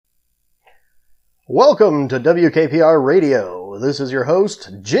Welcome to WKPR Radio. This is your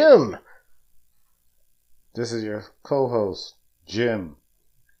host, Jim. This is your co-host, Jim.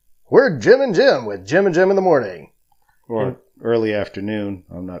 We're Jim and Jim with Jim and Jim in the morning. Or early afternoon.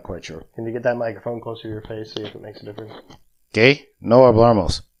 I'm not quite sure. Can you get that microphone closer to your face, see if it makes a difference? ¿Qué? No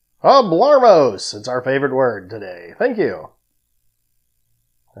hablamos. Hablamos. It's our favorite word today. Thank you.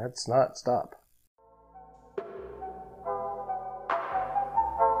 That's not stop.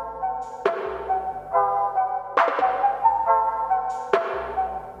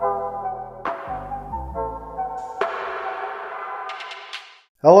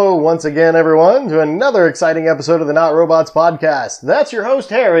 Hello once again, everyone, to another exciting episode of the Not Robots podcast. That's your host,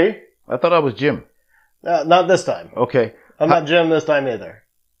 Harry. I thought I was Jim. Not this time. Okay. I'm not Jim this time either.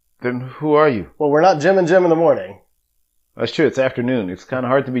 Then who are you? Well, we're not Jim and Jim in the morning. That's true. It's afternoon. It's kind of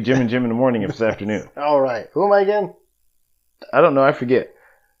hard to be Jim and Jim in the morning if it's afternoon. All right. Who am I again? I don't know. I forget.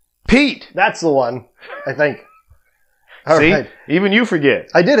 Pete! That's the one, I think. All See? right. Even you forget.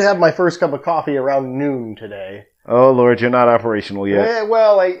 I did have my first cup of coffee around noon today. Oh, Lord, you're not operational yet.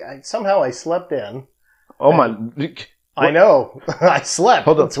 Well, I somehow I slept in. Oh, my... I know. I slept.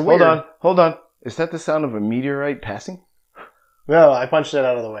 Hold on. It's weird. Hold on. Is that the sound of a meteorite passing? No, I punched it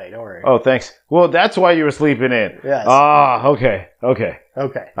out of the way. Don't worry. Oh, thanks. Well, that's why you were sleeping in. Yes. Ah, okay. Okay.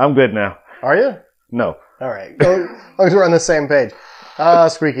 I'm good now. Are you? No. All right. As long as we're on the same page.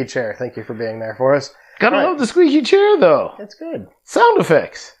 Squeaky chair. Thank you for being there for us. Gotta All right. love the squeaky chair, though. It's good. Sound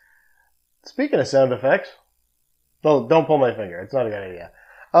effects. Speaking of sound effects, don't pull my finger. It's not a good idea.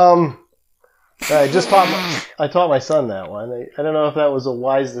 I taught my son that one. I don't know if that was a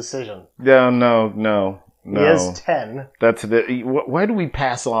wise decision. No. He is 10. That's why do we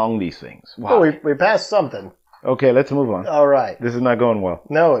pass along these things? Wow. Oh, we passed something. Okay, let's move on. All right. This is not going well.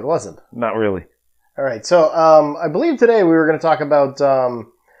 No, it wasn't. Not really. All right. So, I believe today we were going to talk about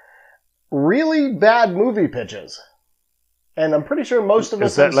really bad movie pitches. And I'm pretty sure most of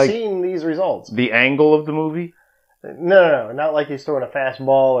us have seen these results. The angle of the movie? No. Not like he's throwing a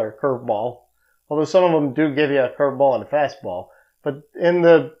fastball or a curveball. Although some of them do give you a curveball and a fastball. But in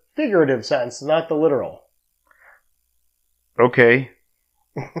the figurative sense, not the literal. Okay.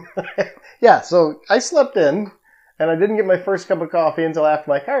 Yeah, so I slept in, and I didn't get my first cup of coffee until after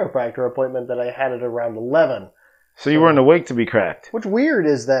my chiropractor appointment that I had at around 11. So you weren't awake to be cracked. What's weird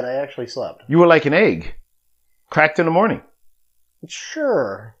is that I actually slept. You were like an egg. Cracked in the morning.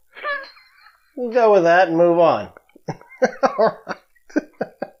 Sure. We'll go with that and move on. All right.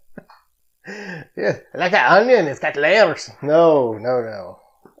 Yeah, like an onion, it's got layers. No.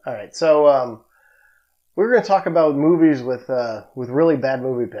 All right, so we're going to talk about movies with really bad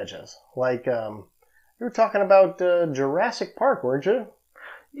movie pitches. Like you were talking about Jurassic Park, weren't you?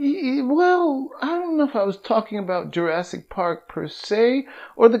 Well, I don't know if I was talking about Jurassic Park per se,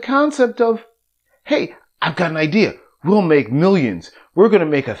 or the concept of, hey, I've got an idea. We'll make millions. We're going to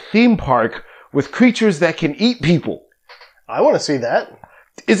make a theme park with creatures that can eat people. I want to see that.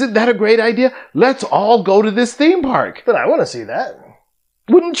 Isn't that a great idea? Let's all go to this theme park. But I want to see that.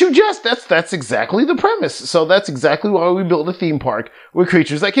 Wouldn't you just? That's exactly the premise. So that's exactly why we build a theme park with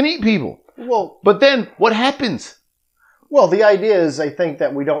creatures that can eat people. Well, but then what happens? Well, the idea is, I think,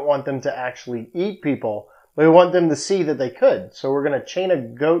 that we don't want them to actually eat people. We want them to see that they could. So we're going to chain a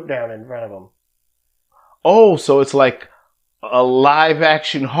goat down in front of them. Oh, so it's like a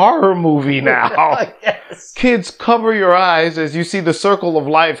live-action horror movie now. Yes. Kids, cover your eyes as you see the circle of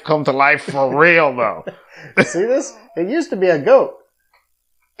life come to life for real, though. See this? It used to be a goat.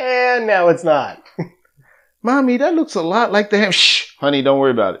 And now it's not. Mommy, that looks a lot like the ham. Shh, honey, don't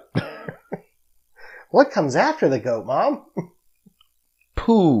worry about it. What comes after the goat, Mom?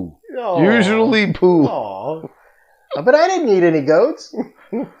 Poo. Oh. Usually poo. Oh. But I didn't eat any goats.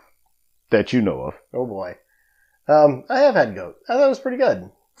 That you know of. Oh, boy. I have had goat. I thought it was pretty good.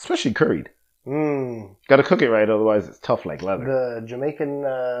 Especially curried. Mmm. Gotta cook it right, otherwise it's tough like leather. The Jamaican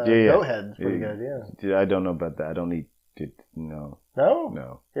goat head's pretty good, yeah. I don't know about that. I don't eat it. No. No?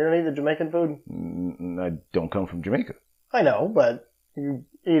 No. You don't eat the Jamaican food? I don't come from Jamaica. I know, but you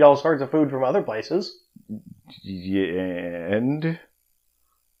eat all sorts of food from other places. Yeah, and?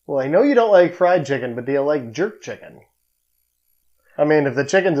 Well, I know you don't like fried chicken, but do you like jerk chicken? I mean, if the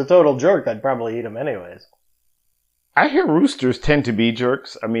chicken's a total jerk, I'd probably eat him anyways. I hear roosters tend to be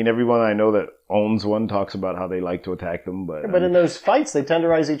jerks. I mean, everyone I know that owns one talks about how they like to attack them. But in those fights, they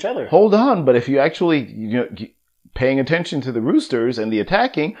tenderize each other. Hold on, but if you actually, paying attention to the roosters and the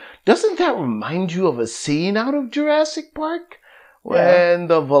attacking, doesn't that remind you of a scene out of Jurassic Park? When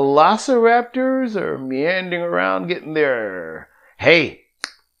the velociraptors are meandering around getting their, hey,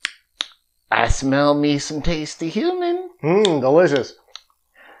 I smell me some tasty human. Delicious.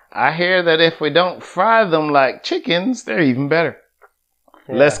 I hear that if we don't fry them like chickens, they're even better.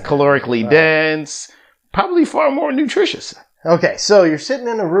 Yeah. Less calorically dense, probably far more nutritious. Okay, so you're sitting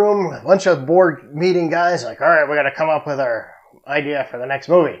in a room with a bunch of board meeting guys, like, all right, we got to come up with our idea for the next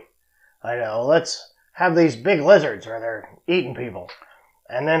movie. I know, let's have these big lizards where they're eating people.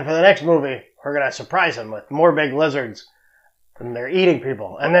 And then for the next movie, we're going to surprise them with more big lizards and they're eating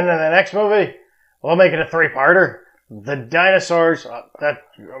people. And then in the next movie, we'll make it a 3-parter. The dinosaurs,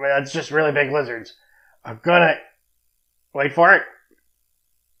 that's just really big lizards, are gonna, wait for it,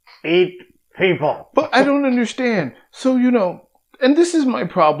 eat people. But I don't understand. So, and this is my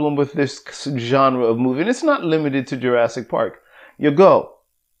problem with this genre of movie, and it's not limited to Jurassic Park. You go,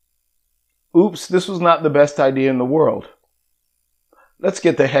 oops, this was not the best idea in the world. Let's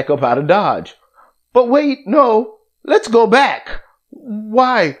get the heck up out of Dodge. But wait, no, let's go back.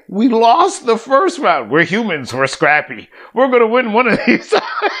 Why? We lost the first round. We're humans. We're scrappy. We're going to win one of these times.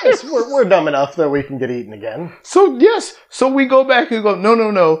 Yes, we're dumb enough that we can get eaten again. So, yes. So we go back and go,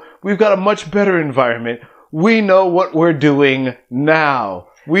 no. We've got a much better environment. We know what we're doing now.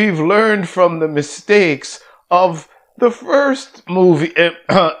 We've learned from the mistakes of the first movie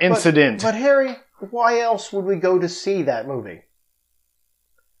incident. But Harry, why else would we go to see that movie?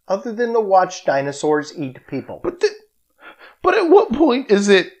 Other than to watch dinosaurs eat people. But at what point is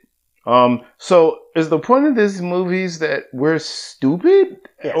it, so is the point of these movies that we're stupid?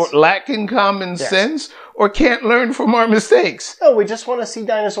 Yes. Or lacking common sense? Or can't learn from our mistakes? No, we just want to see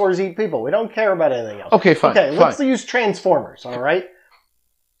dinosaurs eat people. We don't care about anything else. Okay, fine. Okay, let's use Transformers, all right?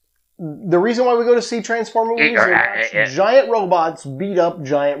 The reason why we go to see Transformers movies is watch giant robots beat up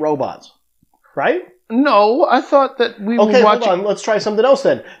giant robots. Right? No, I thought that we were watching... Okay, hold on. Let's try something else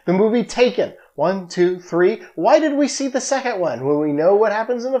then. The movie Taken. 1, 2, 3. Why did we see the second one when we know what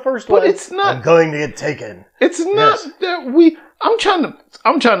happens in the first one? But it's not. I'm going to get taken. It's not that we. I'm trying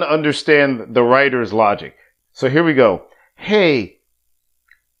to understand the writer's logic. So here we go. Hey,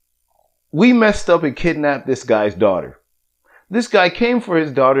 we messed up and kidnapped this guy's daughter. This guy came for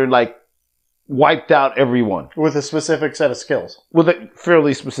his daughter and wiped out everyone with a specific set of skills. With a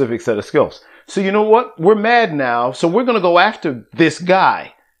fairly specific set of skills. So you know what? We're mad now. So we're going to go after this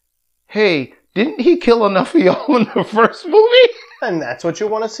guy. Hey. Didn't he kill enough of y'all in the first movie? And that's what you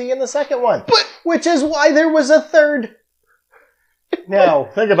want to see in the second one. Which is why there was a third. Now,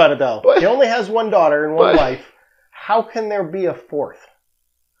 think about it though. He only has one daughter and one wife. How can there be a fourth?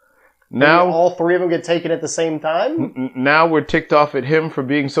 Now maybe all three of them get taken at the same time? Now we're ticked off at him for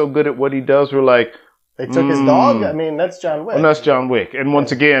being so good at what he does. We're like... They took his dog? I mean, that's John Wick. Well, that's John Wick. And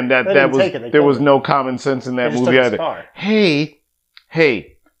once again, there was no common sense in that movie either. Hey...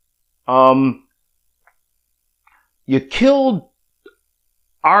 You killed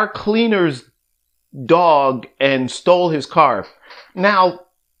our cleaner's dog and stole his car. Now,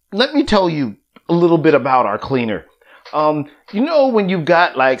 let me tell you a little bit about our cleaner. When you've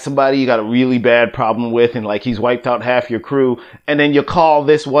got somebody you got a really bad problem with and he's wiped out half your crew, and then you call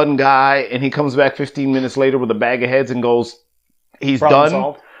this one guy and he comes back 15 minutes later with a bag of heads and goes, he's done.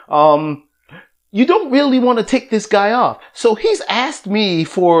 Solved. You don't really want to tick this guy off. So he's asked me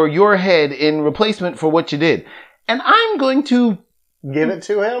for your head in replacement for what you did. And I'm going to... Give it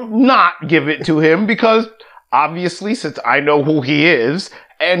to him? Not give it to him because obviously since I know who he is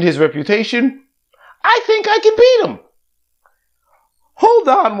and his reputation, I think I can beat him. Hold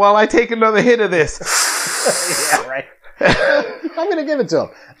on while I take another hit of this. Yeah, right. I'm going to give it to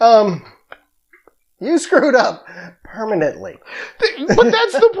him. You screwed up permanently. But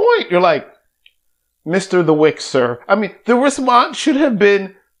that's the point. You're like... Mr. the Wick, sir. I mean, the response should have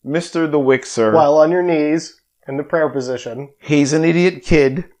been, Mr. the Wick, sir. While on your knees, in the prayer position. He's an idiot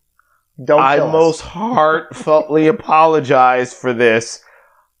kid. Don't kill us. I most heartfeltly apologize for this.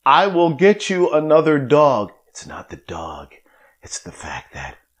 I will get you another dog. It's not the dog. It's the fact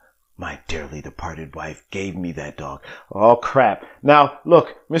that my dearly departed wife gave me that dog. Oh, crap. Now,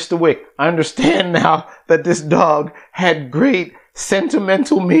 look, Mr. Wick, I understand now that this dog had great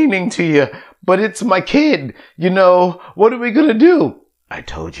sentimental meaning to you. But it's my kid. What are we going to do? I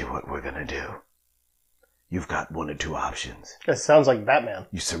told you what we're going to do. You've got one or two options. It sounds like Batman.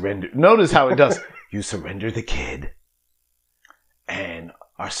 You surrender. Notice how it does. You surrender the kid, and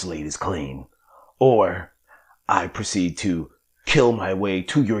our slate is clean. Or I proceed to kill my way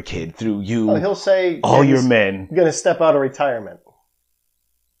to your kid through you. Oh, he'll say all your men. Going to step out of retirement.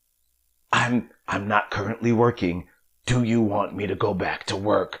 I'm not currently working. Do you want me to go back to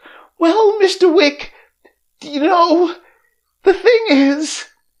work? Well, Mr. Wick, the thing is,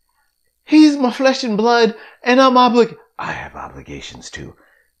 he's my flesh and blood, and I have obligations too.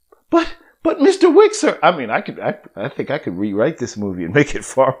 But But Mr. Wixer, I mean, I think I could rewrite this movie and make it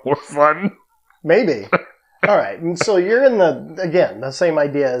far more fun. Maybe. All right. And so you're in the same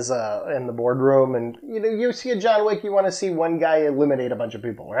idea as in the boardroom, and you see a John Wick, you want to see one guy eliminate a bunch of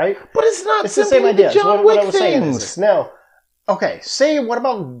people, right? But it's not. It's the same idea. John what I Wick was saying is things. this. Now, okay, what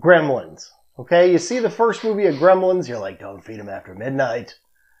about Gremlins? Okay, you see the first movie of Gremlins, you're like, don't feed them after midnight.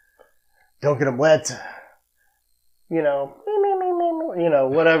 Don't get them wet.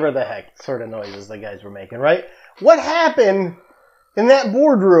 Whatever the heck sort of noises the guys were making, right? What happened in that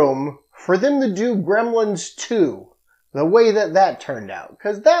boardroom for them to do Gremlins 2 the way that turned out?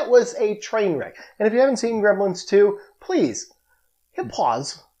 Because that was a train wreck. And if you haven't seen Gremlins 2, please hit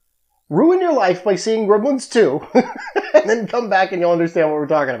pause. Ruin your life by seeing Gremlins 2, and then come back and you'll understand what we're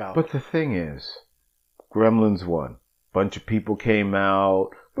talking about. But the thing is, Gremlins 1, bunch of people came out,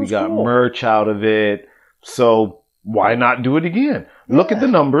 we got cool. merch out of it, so why not do it again? Yeah. Look at the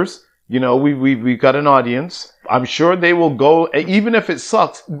numbers. We've got an audience. I'm sure they will go, even if it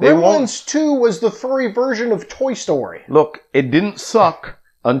sucks. They won't. Gremlins 2 was the furry version of Toy Story. Look, it didn't suck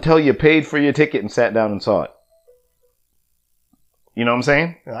until you paid for your ticket and sat down and saw it. You know what I'm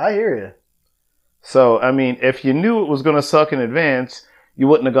saying? I hear you. So, I mean, if you knew it was going to suck in advance, you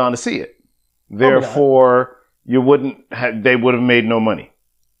wouldn't have gone to see it. Therefore, they would have made no money.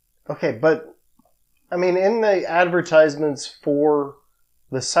 Okay, but, I mean, in the advertisements for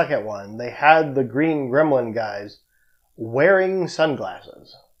the second one, they had the green gremlin guys wearing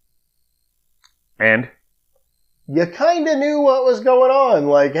sunglasses. And? You kind of knew what was going on.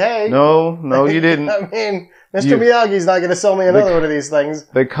 Like, hey. No, you didn't. I mean, Mr. Miyagi's not going to sell me another one of these things.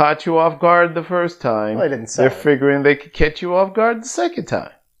 They caught you off guard the first time. Well, they didn't sell They're figuring they could catch you off guard the second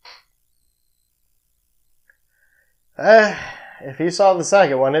time. If you saw the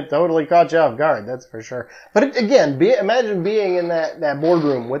second one, it totally caught you off guard, that's for sure. But imagine being in that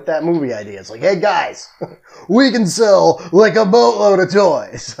boardroom with that movie idea. It's like, hey guys, we can sell like a boatload of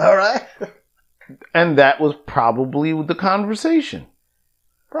toys, all right? And that was probably the conversation.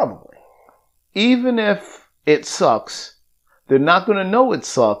 Probably. Even if it sucks, they're not going to know it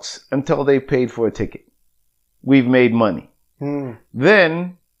sucks until they've paid for a ticket. We've made money.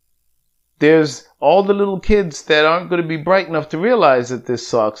 Then there's all the little kids that aren't going to be bright enough to realize that this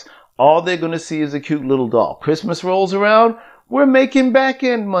sucks. All they're going to see is a cute little doll. Christmas rolls around, we're making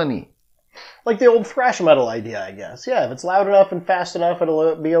back-end money. Like the old thrash metal idea, I guess. Yeah, if it's loud enough and fast enough,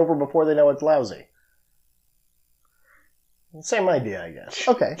 it'll be over before they know it's lousy. Same idea, I guess.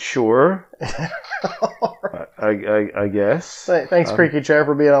 Okay. Sure. Right. I guess. Thanks, Creaky Chair,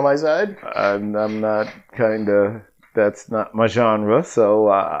 for being on my side. I'm not that's not my genre, so,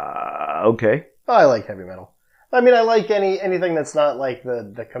 okay. Oh, I like heavy metal. I mean, I like anything that's not like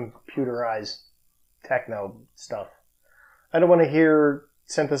the computerized techno stuff. I don't want to hear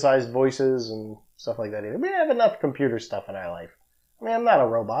synthesized voices and stuff like that either. We have enough computer stuff in our life. I mean, I'm not a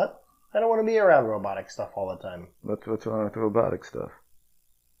robot. I don't want to be around robotic stuff all the time. What's wrong with robotic stuff?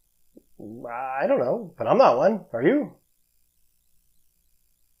 I don't know, but I'm not one. Are you?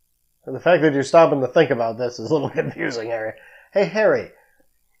 And the fact that you're stopping to think about this is a little confusing, Harry. Hey, Harry.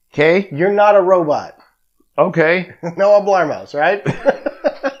 Okay. You're not a robot. Okay. No hablamos, right?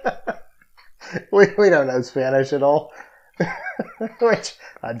 we don't know Spanish at all. Which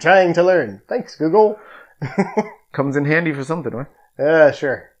I'm trying to learn. Thanks, Google. Comes in handy for something, right? Yeah,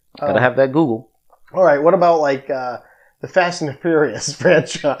 sure. Gotta have that Google. All right, what about like the Fast and the Furious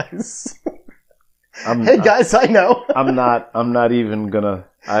franchise? Hey guys, I know. I'm not even gonna.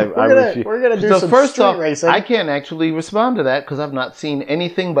 I refuse. We're gonna do so some first street off, racing. I can't actually respond to that because I've not seen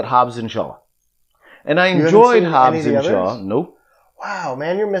anything but Hobbs and Shaw, and I You haven't enjoyed seen Hobbs any of the and Shaw. others? Nope. Wow,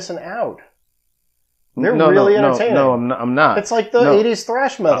 man, you're missing out. They're really entertaining. No, I'm not. It's like the 80s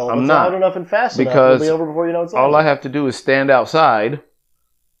thrash metal. I'm it's not. loud enough and fast enough. Because It'll be over before you know it's all I have to do is stand outside.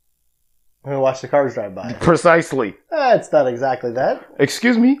 and watch the cars drive by. Precisely. It's not exactly that.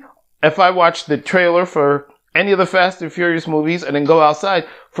 Excuse me? If I watch the trailer for any of the Fast and Furious movies and then go outside,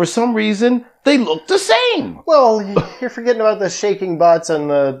 for some reason, they look the same. Well, you're forgetting about the shaking butts and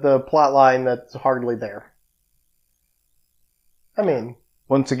the plot line that's hardly there. I mean...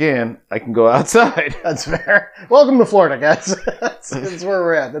 Once again, I can go outside. That's fair. Welcome to Florida, guys. that's where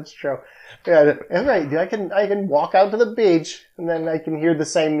we're at. That's true. Yeah, that's right. I can walk out to the beach and then I can hear the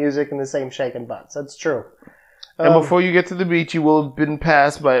same music and the same shaking butts. That's true. And before you get to the beach, you will have been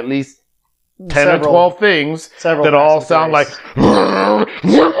passed by at least 10 several, or 12 things that all sound like... Stop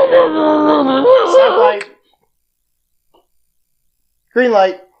light. Green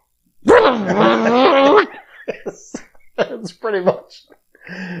light. That's pretty much...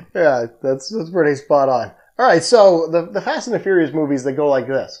 Yeah, that's pretty spot on. All right, so the Fast and the Furious movies, they go like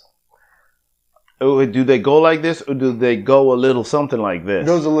this. Oh, do they go like this, or do they go a little something like this? It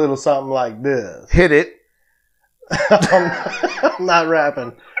goes a little something like this. Hit it. I'm not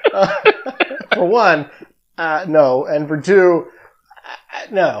rapping. For one, no. And for two,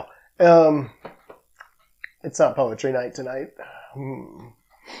 no. It's not poetry night tonight. All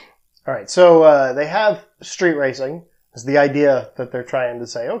right. So they have street racing. Is the idea that they're trying to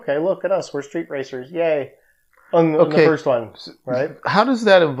say, okay, look at us. We're street racers. Yay. On the first one, right? How does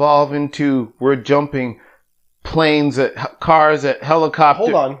that evolve into we're jumping planes at cars at helicopters?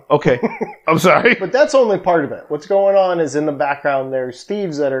 Hold on. Okay. I'm sorry. But that's only part of it. What's going on is in the background there's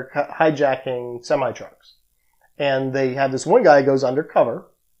thieves that are hijacking semi-trucks. And they have this one guy goes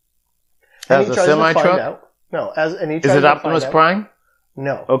undercover. As a semi-truck? No. And he Is it Optimus Prime?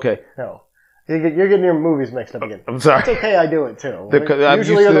 No. Okay. No. You're getting your movies mixed up again. I'm sorry. It's okay, I do it too. I'm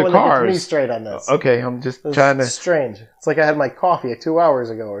Usually used you're to the the one that cars. gets me straight on this. Okay, I'm just It's trying to... strange. It's like I had my coffee 2 hours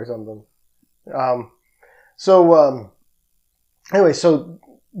ago or something. Anyway, so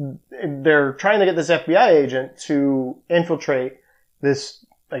they're trying to get this FBI agent to infiltrate this,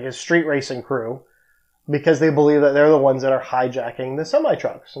 I guess, street racing crew because they believe that they're the ones that are hijacking the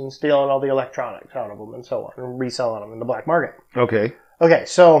semi-trucks and stealing all the electronics out of them and so on and reselling them in the black market. Okay. Okay,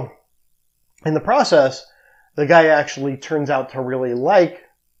 so in the process, the guy actually turns out to really like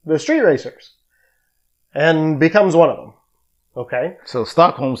the street racers and becomes one of them. Okay? So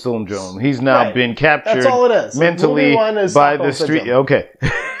Stockholm Syndrome. He's now Right. been captured That's all it is. mentally Movie 1 is by Stockholm the street. Syndrome. Okay.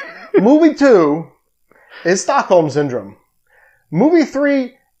 Movie 2 is Stockholm Syndrome. Movie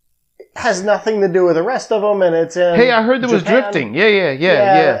 3 has nothing to do with the rest of them, and it's in Hey, I heard there was Japan. drifting.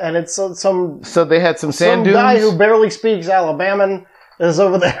 Yeah. And it's some So they had some sand dunes? guy who barely speaks Alabama is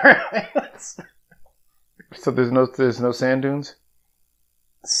over there. So there's no sand dunes?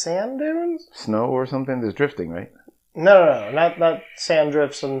 Sand dunes? Snow or something? There's drifting, right? No. Not sand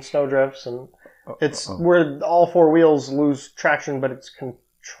drifts and snow drifts, and it's where all four wheels lose traction, but it's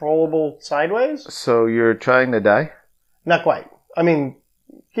controllable sideways. So you're trying to die? Not quite. I mean,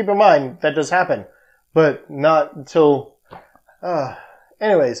 keep in mind that does happen, but not until.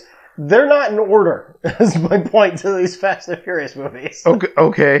 Anyways, they're not in order. Is my point to these Fast and Furious movies. Okay.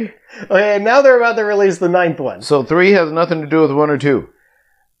 Okay, and now they're about to release the 9th one. So 3 has nothing to do with 1 or 2.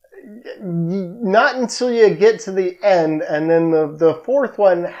 Not until you get to the end, and then the 4th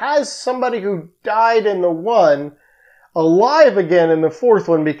one has somebody who died in the 1 alive again in the 4th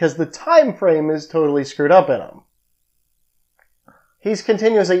one because the time frame is totally screwed up in him. He's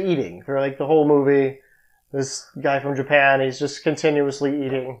continuously eating for like the whole movie. This guy from Japan, he's just continuously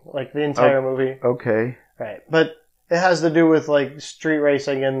eating like the entire movie. Okay. Right. But it has to do with like street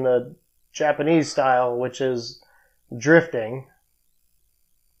racing in the Japanese style, which is drifting,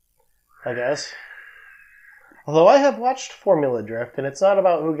 I guess. Although I have watched Formula Drift, and it's not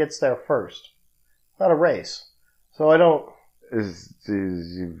about who gets there first. It's not a race. So I don't...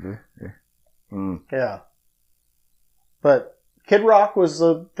 Yeah. But Kid Rock was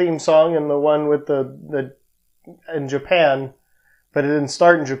the theme song and the one with the in Japan, but it didn't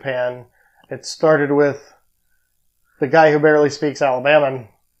start in Japan. It started with the guy who barely speaks Alabama,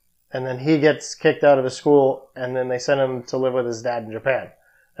 and then he gets kicked out of his school, and then they send him to live with his dad in Japan.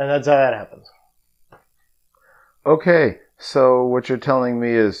 And that's how that happens. Okay, so what you're telling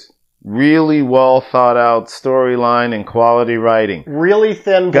me is really well thought out storyline and quality writing. Really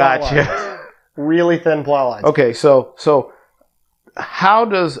thin plot Gotcha. lines. Really thin plot lines. Okay, so how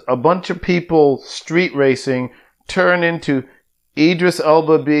does a bunch of people street racing turn into Idris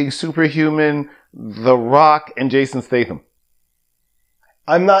Elba being superhuman, The Rock, and Jason Statham?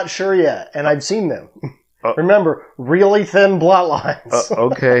 I'm not sure yet, and I've seen them. Remember, really thin plot lines.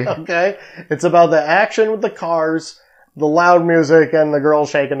 Okay. Okay? It's about the action with the cars, the loud music, and the girls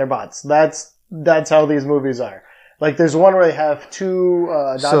shaking their butts. That's how these movies are. Like, there's one where they have two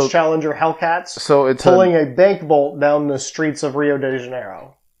Dodge Challenger Hellcats so it's pulling a bank vault down the streets of Rio de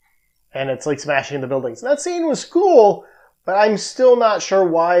Janeiro. And it's, like, smashing the buildings. And that scene was cool, but I'm still not sure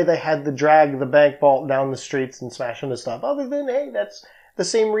why they had to drag the bank vault down the streets and smash into stuff. Other than, hey, that's the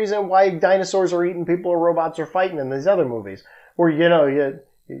same reason why dinosaurs are eating people or robots are fighting in these other movies. Where, you know,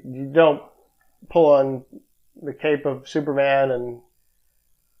 you don't pull on the cape of Superman and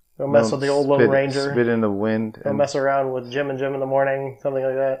don't mess with the old Lone Ranger. Spit in the wind. Don't mess around with Jim and Jim in the morning, something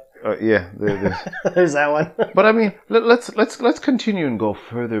like that. Yeah, There's that one. But I mean, let's continue and go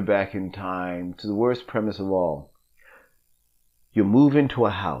further back in time to the worst premise of all. You move into a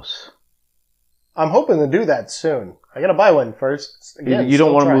house. I'm hoping to do that soon. I gotta buy one first. Again, you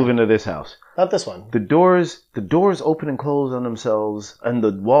don't want to move into this house. Not this one. The doors open and close on themselves, and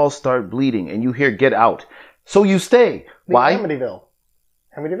the walls start bleeding, and you hear "Get out." So you stay. Why? Amityville.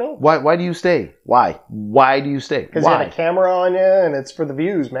 Amityville? Why do you stay? Why do you stay? Because you had a camera on you, and it's for the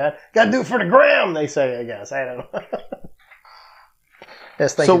views, man. Got to do it for the gram, they say, I guess. I don't know.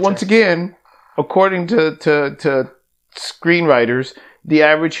 Yes, thank you, once again, according to screenwriters, the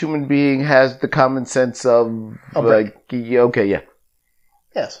average human being has the common sense of okay, yeah.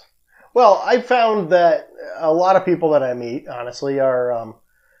 Yes. Well, I found that a lot of people that I meet, honestly, are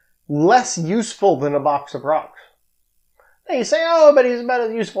less useful than a box of rocks. Now you say, oh, but he's about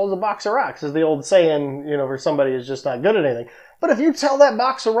as useful as a box of rocks, is the old saying, for somebody who's just not good at anything. But if you tell that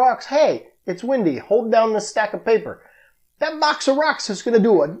box of rocks, hey, it's windy, hold down this stack of paper, that box of rocks is going to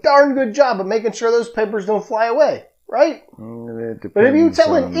do a darn good job of making sure those papers don't fly away, right? But if you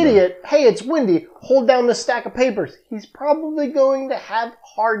tell an idiot, hey, it's windy, hold down this stack of papers, he's probably going to have a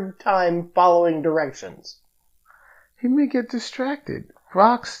hard time following directions. He may get distracted.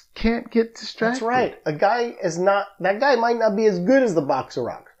 Rocks can't get distracted. That's right. That guy might not be as good as the box of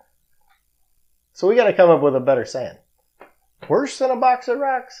rocks. So we got to come up with a better saying. Worse than a box of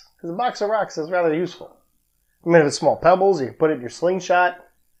rocks? Because a box of rocks is rather useful. I mean, if it's small pebbles, you can put it in your slingshot.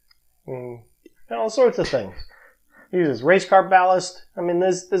 All sorts of things. Use as race car ballast. I mean,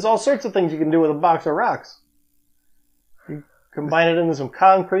 there's all sorts of things you can do with a box of rocks. You combine it into some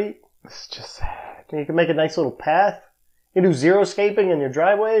concrete. It's just sad. And you can make a nice little path. You do zero-scaping in your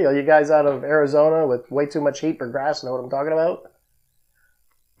driveway. All you guys out of Arizona with way too much heat for grass know what I'm talking about?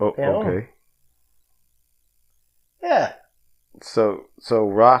 Oh, okay. Yeah. So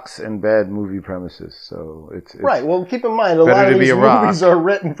rocks and bad movie premises. So it's right. Well, keep in mind, a lot of these movies are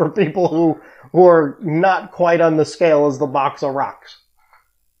written for people who are not quite on the scale as the box of rocks.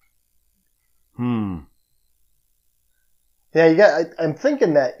 Yeah, I'm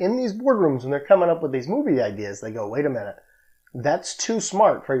thinking that in these boardrooms, when they're coming up with these movie ideas, they go, wait a minute, that's too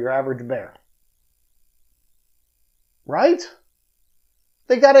smart for your average bear. Right?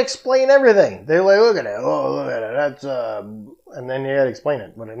 They got to explain everything. They're like, look at it. Oh, look at it. That's, and then you got to explain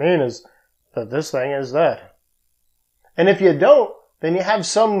it. What I mean is that this thing is that. And if you don't, then you have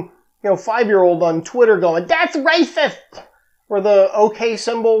some, 5-year-old on Twitter going, that's racist! Where the OK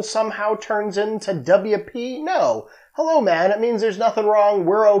symbol somehow turns into WP. No. Hello, man. It means there's nothing wrong.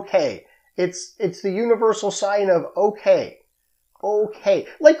 We're okay. It's the universal sign of okay. Okay.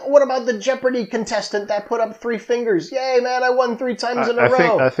 Like, what about the Jeopardy contestant that put up 3 fingers? Yay, man, I won 3 times in a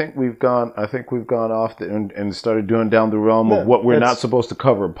row. I think we've gone off and started doing down the realm of what we're not supposed to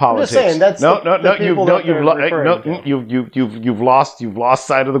cover. Politics. I'm just saying, that's you've lost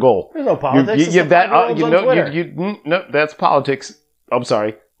sight of the goal. There's no politics. That's politics. I'm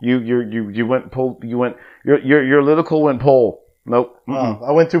sorry. You went your political went pole. Nope. Oh,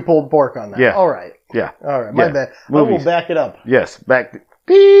 I went too pulled pork on that. Yeah. All right. Yeah. All right. My bad. Movies. I will back it up. Yes. Back.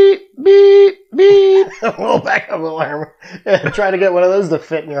 Beep, beep, beep. We'll back up alarm. Try to get one of those to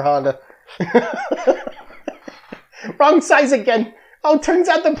fit in your Honda. Wrong size again. Oh, turns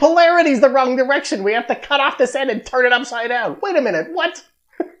out the polarity's the wrong direction. We have to cut off this end and turn it upside down. Wait a minute. What?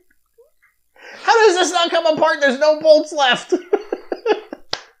 How does this not come apart? There's no bolts left.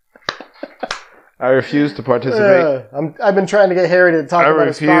 I refuse to participate. I've been trying to get Harry to talk about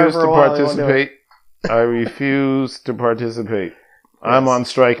his car for a while. I refuse to participate. Yes. I'm on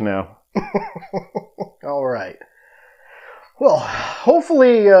strike now. All right. Well,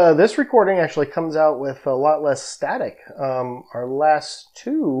 hopefully this recording actually comes out with a lot less static. Our last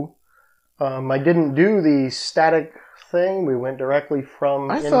 2, I didn't do the static thing. We went directly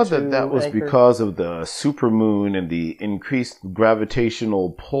from. I thought that was Anchor. Because of the supermoon and the increased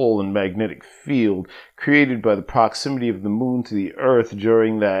gravitational pull and magnetic field created by the proximity of the moon to the Earth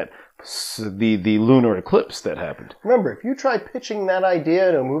during the lunar eclipse that happened. Remember, if you try pitching that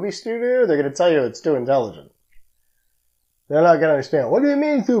idea to a movie studio, they're going to tell you it's too intelligent. They're not going to understand. What do you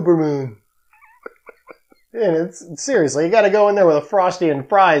mean, supermoon? And it's seriously, you got to go in there with a Frosty and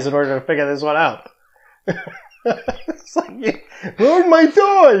fries in order to figure this one out. It's like, where's my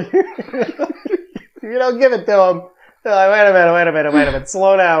toy? You don't give it to him. They're like, wait a minute.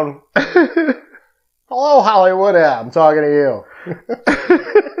 Slow down. Hello, Hollywood. Yeah, I'm talking to you.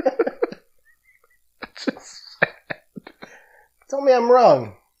 Just sad. Tell me I'm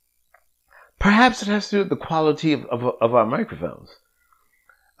wrong. Perhaps it has to do with the quality of our microphones.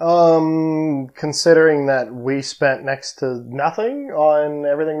 Considering that we spent next to nothing on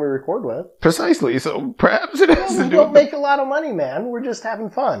everything we record with. Precisely. So perhaps it has to do. We don't make a lot of money, man. We're just having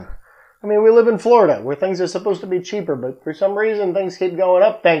fun. I mean, we live in Florida, where things are supposed to be cheaper, but for some reason things keep going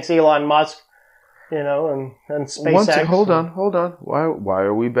up. Thanks, Elon Musk. And SpaceX. Hold on. Why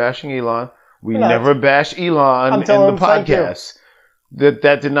are we bashing Elon? We never bash Elon in the podcast.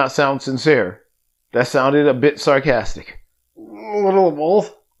 That did not sound sincere. That sounded a bit sarcastic. A little of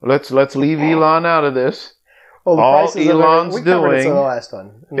both. Let's leave Elon out of this. Well, the All prices Elon's we covered this in doing the last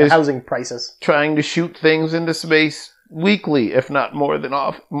one. The is- housing prices. Trying to shoot things into space weekly, if not more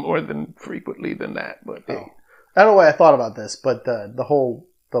than frequently than that. But Oh. I don't know why I thought about this, but the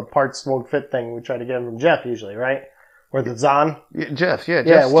parts won't fit thing, we try to get them from Jeff usually, right? Or the Zahn. Jeff's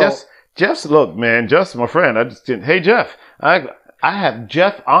look, man. Jeff's my friend. Hey Jeff, I have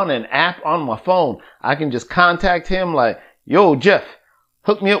Jeff on an app on my phone. I can just contact him like, yo Jeff,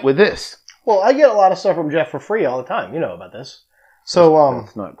 hook me up with this. Well, I get a lot of stuff from Jeff for free all the time. You know about this. So,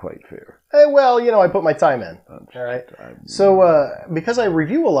 That's not quite fair. well, I put my time in. All right. So, because I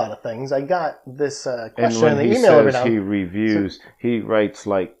review a lot of things, I got this And question when in the he email every says now. he reviews, he writes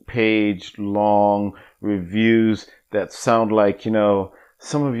like page-long reviews that sound like,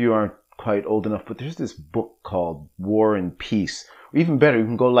 some of you aren't quite old enough, but there's this book called War and Peace. Or even better, you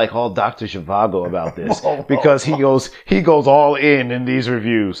can go like all Dr. Zhivago about this because he goes all in these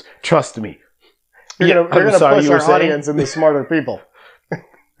reviews. Trust me. You're going to push you were our saying? audience into smarter people.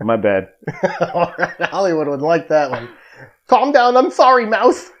 My bad. All right, Hollywood would like that one. Calm down. I'm sorry,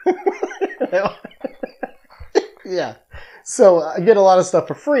 mouse. Yeah. So I get a lot of stuff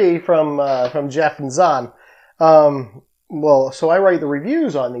for free from Jeff and Zahn. So I write the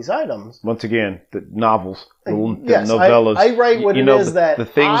reviews on these items. Once again, the novels, the Yes, novellas. I write what it is that the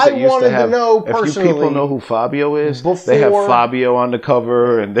things I that used wanted to have. to know If you personally. people know who Fabio is, Before- they have Fabio on the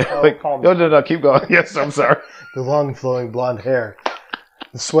cover, and they're like, calm no, keep going. Yes, I'm sorry. The long flowing blonde hair,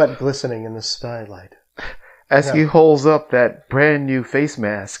 the sweat glistening in the skylight, As he holds up that brand new face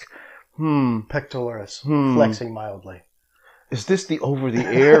mask. pectoralis Hmm. flexing mildly. Is this the over the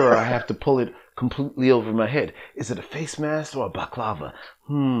air, or I have to pull it completely over my head? Is it a face mask or a baklava?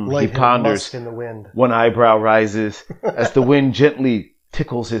 He Light ponders. musk in the wind. One eyebrow rises as the wind gently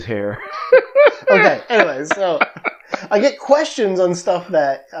tickles his hair. Okay, anyway, so I get questions on stuff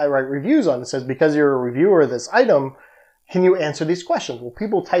that I write reviews on. It says, because you're a reviewer of this item, can you answer these questions? Well,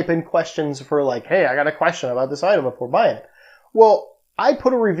 people type in questions for like, hey, I got a question about this item before buying it. Well, I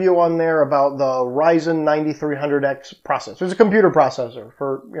put a review on there about the Ryzen 9300X processor. It's a computer processor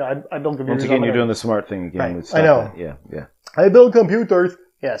for, I build computers. Once again, on you're there. doing the smart thing again. Right, With stuff I know. that- yeah. I build computers.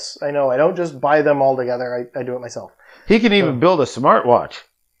 Yes, I know. I don't just buy them all together. I do it myself. He can even build a smartwatch.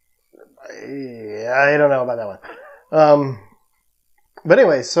 Yeah, I don't know about that one. But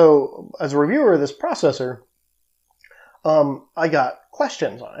anyway, so as a reviewer of this processor, I got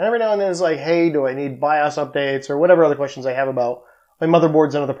questions on it. And every now and then it's like, hey, do I need BIOS updates or whatever other questions I have about my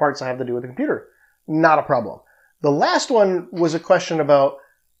motherboards and other parts I have to do with the computer. Not a problem. The last one was a question about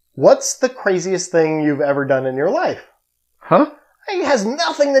what's the craziest thing you've ever done in your life? Huh? It has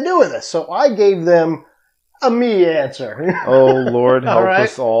nothing to do with this. So I gave them a me answer. Oh, Lord, help All right.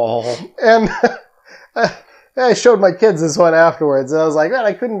 us all. And I showed my kids this one afterwards. And I was like, man,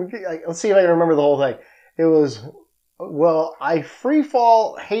 let's see if I can remember the whole thing. It was, well, I free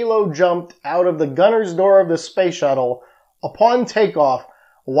fall halo jumped out of the gunner's door of the space shuttle upon takeoff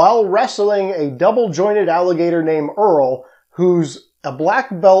while wrestling a double-jointed alligator named Earl, who's a black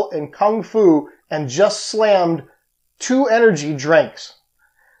belt in Kung Fu and just slammed 2 energy drinks.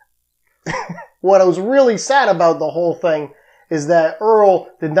 What I was really sad about the whole thing is that Earl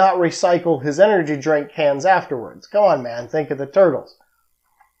did not recycle his energy drink cans afterwards. Come on, man. Think of the turtles.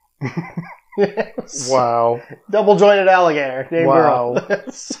 Yes. Wow. Double-jointed alligator named Wow. Earl.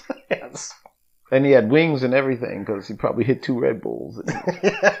 Yes. And he had wings and everything because he probably hit 2 Red Bulls.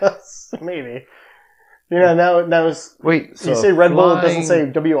 Yes. Maybe. Now it's... Wait, so you say Red Bull, it doesn't flying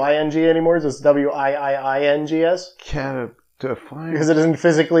say W-I-N-G anymore. It's just W-I-I-I-N-G-S. flying Because it doesn't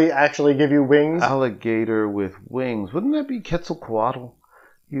physically actually give you wings. alligator with wings. Wouldn't that be Quetzalcoatl?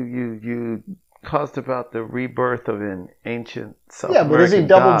 You caused about the rebirth of an ancient South Yeah, but is he American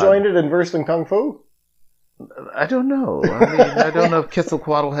god. double-jointed and versed in Kung Fu? I don't know. I mean, I don't know if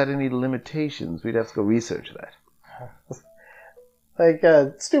Quetzalcoatl had any limitations. We'd have to go research that. Like,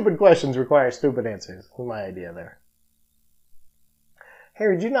 stupid questions require stupid answers. That's my idea there.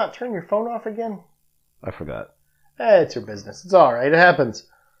 Harry, did you not turn your phone off again? I forgot. It's your business. It's all right. It happens.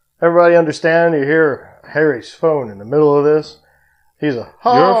 Everybody understand? You hear Harry's phone in the middle of this? He's a Your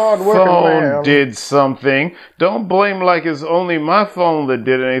hard-working phone man. did something. Don't blame like it's only my phone that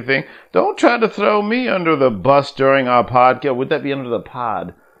did anything. Don't try to throw me under the bus during our podcast. Would that be under the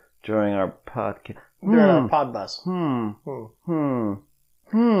pod during our podcast? They're on a pod bus. Yeah,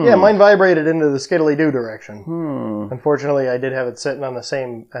 Yeah, mine vibrated into the skiddly-doo direction. Hmm. Unfortunately, I did have it sitting on the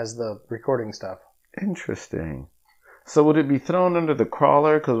same as the recording stuff. Interesting. So would it be thrown under the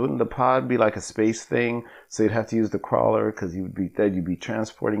crawler? Because wouldn't the pod be like a space thing? So you'd have to use the crawler because you'd be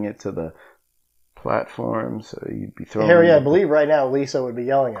transporting it to the platform, so you'd be throwing... Harry, I believe right now Lisa would be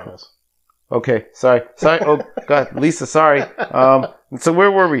yelling at us. Okay, sorry. Oh, God, Lisa, sorry. So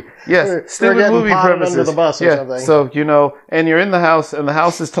where were we? Yes, We're stupid getting movie potted premises. under the bus or something. So, and you're in the house, and the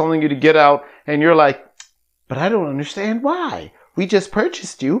house is telling you to get out, and you're like, but I don't understand why. We just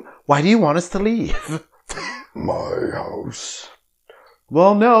purchased you. Why do you want us to leave? My house.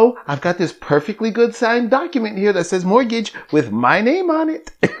 Well, no, I've got this perfectly good signed document here that says mortgage with my name on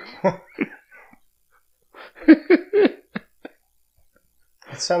it.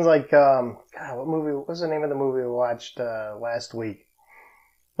 It sounds like, God, what was the name of the movie we watched last week?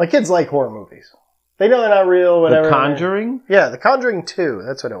 My kids like horror movies. They know they're not real, whatever. The Conjuring? Yeah, The Conjuring 2.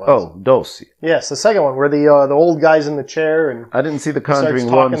 That's what it was. Oh, Dos. Yes, the second one, where the old guy's in the chair and I didn't see The starts Conjuring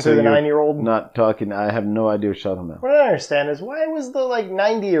talking 1, so to the you're 9-year-old. not talking. I have no idea what you're talking about. What I don't understand is, why was the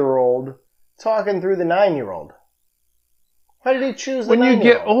 90-year-old talking through the 9-year-old? Why did he choose the 9-year-old? When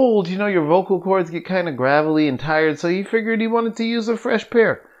you get old, your vocal cords get kind of gravelly and tired, so he figured he wanted to use a fresh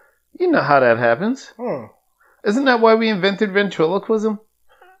pair. You know how that happens. Isn't that why we invented ventriloquism?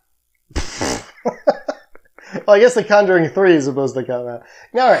 Well, I guess The Conjuring 3 is supposed to come out.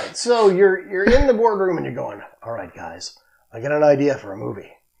 All right, so you're in the boardroom and you're going, all right, guys, I got an idea for a movie.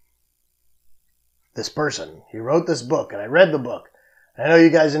 This person, he wrote this book, and I read the book. I know you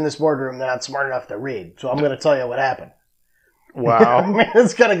guys in this boardroom, they're not smart enough to read, so I'm going to tell you what happened. Wow. I mean,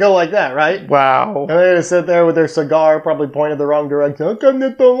 it's going to go like that, right? Wow. And they're going to sit there with their cigar, probably pointed the wrong direction. How come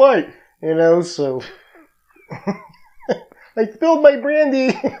they don't light? So... I spilled my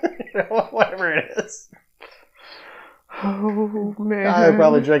brandy. Whatever it is. Oh, man. I would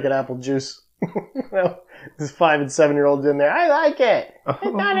probably drink an apple juice. This 5 and 7-year-olds in there. I like it.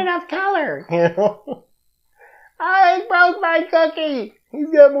 It's not enough color. I broke my cookie. He's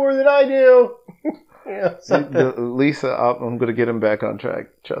got more than I do. Lisa, I'm going to get him back on track.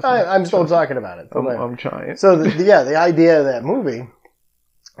 Trust me. I'm still talking about it. I'm trying. So, the idea of that movie.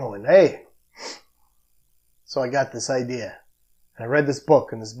 Oh, and hey. So I got this idea. And I read this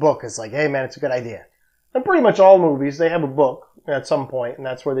book, and this book is like, hey, man, it's a good idea. And pretty much all movies, they have a book at some point, and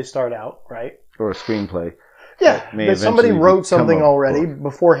that's where they start out, right? Or a screenplay. Yeah, somebody wrote something already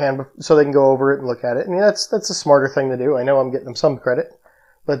beforehand, so they can go over it and look at it. I mean, that's a smarter thing to do. I know I'm getting them some credit,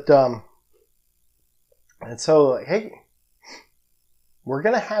 but and so like, hey, we're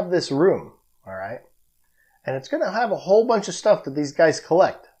gonna have this room, all right, and it's gonna have a whole bunch of stuff that these guys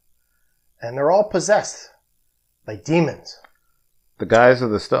collect, and they're all possessed by demons. The guys or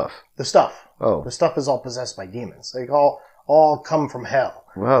the stuff? The stuff. Oh, the stuff is all possessed by demons. They all come from hell.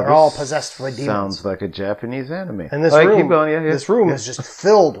 Wow, they're all possessed by demons. Sounds like a Japanese anime. And this room, keep going. This room is just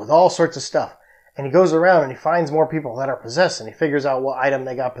filled with all sorts of stuff. And he goes around and he finds more people that are possessed, and he figures out what item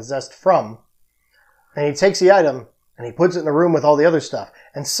they got possessed from. And he takes the item and he puts it in the room with all the other stuff.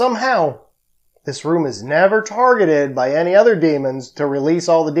 And somehow, this room is never targeted by any other demons to release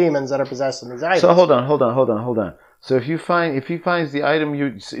all the demons that are possessed in these items. So hold on. So if he finds the item,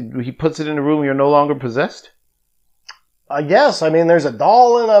 he puts it in the room, you're no longer possessed? I guess. I mean, there's a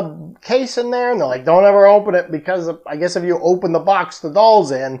doll in a case in there, and they're like, don't ever open it, because I guess if you open the box the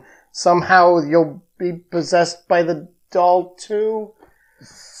doll's in, somehow you'll be possessed by the doll too.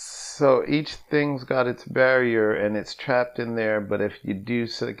 So each thing's got its barrier, and it's trapped in there, but if you do,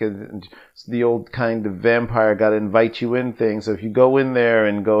 cause the old kind of vampire got to invite you in thing, so if you go in there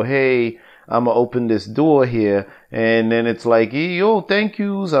and go, hey, I'm going to open this door here, and then it's like, yo, thank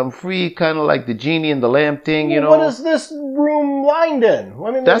yous, I'm free, kind of like the genie in the lamp thing, you know. What is this room lined in? I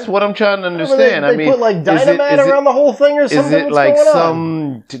mean, that's what I'm trying to understand. They put like dynamite around the whole thing or something? Is it like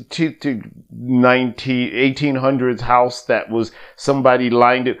some 1800s house that was somebody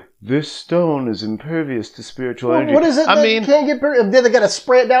lined it? This stone is impervious to spiritual energy. What is it can't get... Did they got to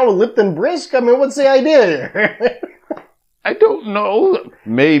spray it down with Lipton Brisk? I mean, what's the idea here? I don't know.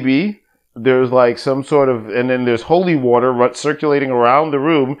 Maybe there's like some sort of... And then there's holy water circulating around the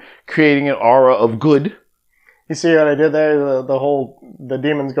room, creating an aura of good. You see what I did there? The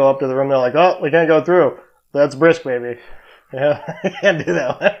demons go up to the room. They're like, oh, we can't go through. That's Brisk, baby. Yeah, you can't do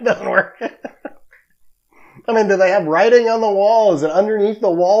that. That doesn't work. I mean, do they have writing on the wall? Is it underneath the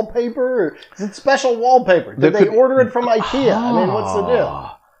wallpaper? Or is it special wallpaper? Did they order it from IKEA? I mean, what's the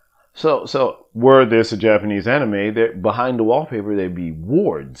deal? So were this a Japanese anime, behind the wallpaper there'd be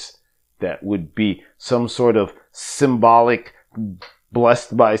wards that would be some sort of symbolic,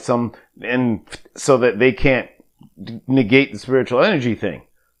 blessed by some, and so that they can't negate the spiritual energy thing.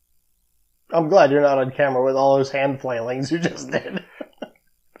 I'm glad you're not on camera with all those hand flailings you just did.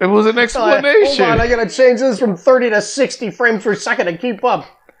 It was an explanation. Hold on, I gotta change this from 30 to 60 frames per second to keep up.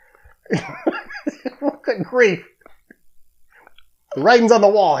 Good grief. The writing's on the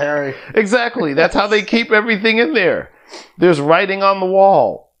wall, Harry. Exactly. That's how they keep everything in there. There's writing on the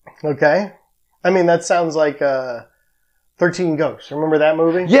wall. Okay. I mean, that sounds like 13 Ghosts. Remember that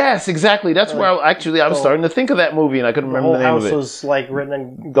movie? Yes, exactly. That's where I was starting to think of that movie, and I couldn't remember the name of it. The whole house was like written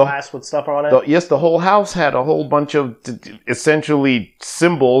in glass with stuff on it? Yes, the whole house had a whole bunch of essentially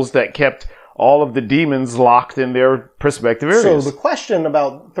symbols that kept all of the demons locked in their respective areas. So the question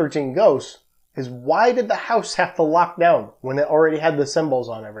about 13 Ghosts is, why did the house have to lock down when it already had the symbols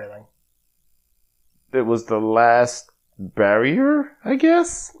on everything? It was the last barrier, I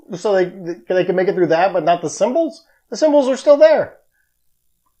guess? So they could make it through that, but not the symbols? The symbols are still there.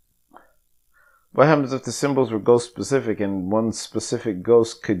 What happens if the symbols were ghost specific and one specific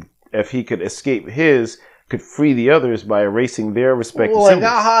ghost could, if he could escape his, could free the others by erasing their respective symbols?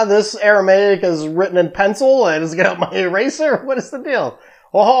 Like, this Aramaic is written in pencil and just get out my eraser? What is the deal?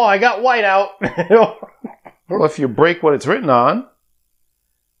 Oh, I got white out. Well, if you break what it's written on,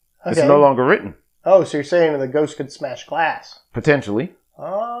 it's no longer written. Oh, so you're saying the ghost could smash glass? Potentially.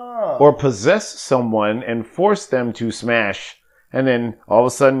 Oh. Or possess someone and force them to smash, and then all of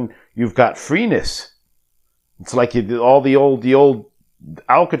a sudden you've got freeness. It's like you did all the old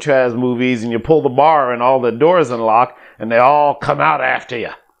Alcatraz movies, and you pull the bar and all the doors unlock, and they all come out after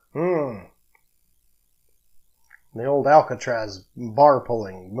you. The old Alcatraz bar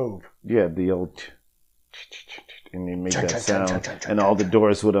pulling move. Yeah, the old... And they make that sound, and all the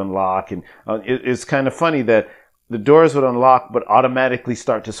doors would unlock. And it's kind of funny that the doors would unlock, but automatically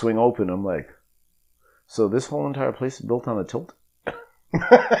start to swing open. I'm like, so this whole entire place is built on a tilt?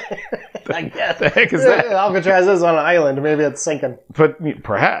 I guess. The heck is that? Alcatraz is on an island. Maybe it's sinking. But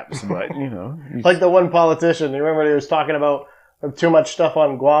perhaps, but you know. Like the one politician. You remember he was talking about too much stuff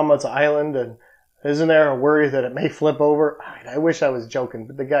on Guam. It's an island, and isn't there a worry that it may flip over? I wish I was joking,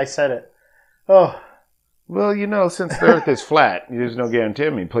 but the guy said it. Oh. Well, you know, since the Earth is flat, there's no guarantee. I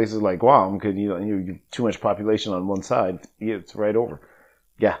mean, places like Guam could, you get too much population on one side, it's right over.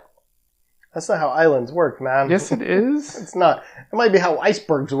 Yeah. That's not how islands work, man. Yes, it is. It's not. It might be how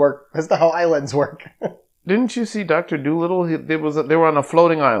icebergs work. That's not how islands work. Didn't you see Dr. Dolittle? They were on a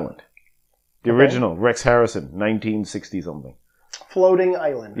floating island. The original, Rex Harrison, 1960 something. Floating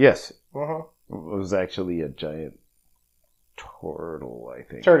island. Yes. Uh-huh. It was actually a giant turtle, I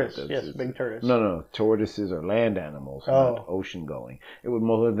think. Tortoise, yes, big tortoise. No, tortoises are land animals, not ocean going. It would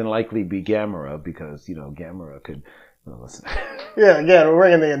more than likely be Gamera because, Gamera could... listen. Yeah, again, we're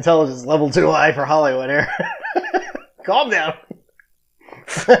bringing the intelligence level too high for Hollywood here. Calm down.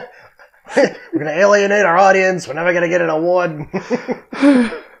 We're going to alienate our audience. We're never going to get an award.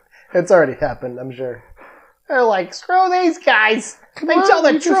 It's already happened, I'm sure. They're like, screw these guys. They tell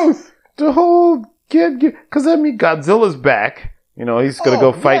the truth. The whole... Because, Godzilla's back. He's going to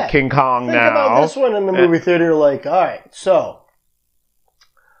go fight King Kong now. Think about this one in the movie theater. You're like, all right, so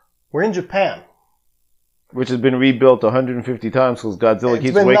we're in Japan. Which has been rebuilt 150 times because Godzilla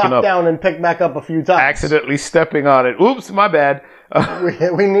keeps waking up. It's been knocked down and picked back up a few times. Accidentally stepping on it. Oops, my bad.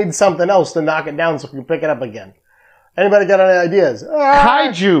 We need something else to knock it down so we can pick it up again. Anybody got any ideas?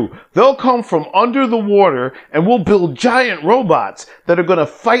 Kaiju. They'll come from under the water and we'll build giant robots that are going to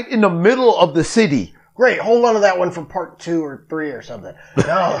fight in the middle of the city. Great. Hold on to that one for part 2 or 3 or something.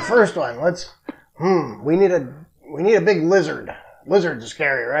 No, the first one. We need a big lizard. Lizard's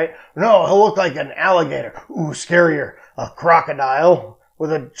scary, right? No, he'll look like an alligator. Ooh, scarier. A crocodile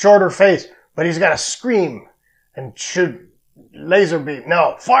with a shorter face, but he's got to scream and shoot laser beam.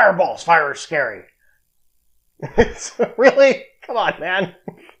 No, fireballs. Fire is scary. Really? Come on, man.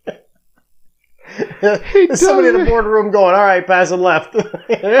 There's somebody in the boardroom going, all right, pass it left.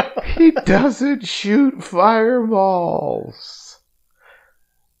 He doesn't shoot fireballs.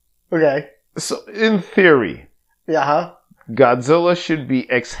 Okay. So, in theory, Godzilla should be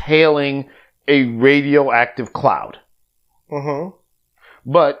exhaling a radioactive cloud. Mm-hmm.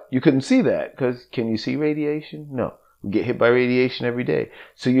 But you couldn't see that, because can you see radiation? No. We get hit by radiation every day.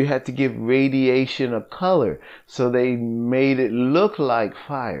 So you had to give radiation a color. So they made it look like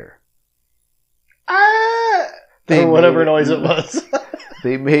fire. Whatever noise it was.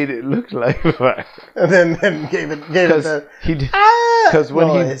 They made it look like fire. And then gave it the... Because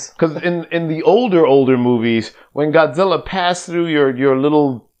in the older movies, when Godzilla passed through your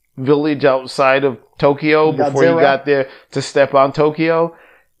little village outside of Tokyo before you got there to step on Tokyo,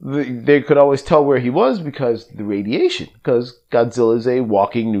 they could always tell where he was because the radiation. Because Godzilla is a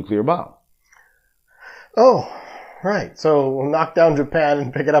walking nuclear bomb. Oh, right. So we'll knock down Japan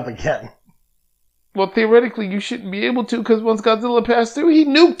and pick it up again. Well, theoretically, you shouldn't be able to because once Godzilla passed through, he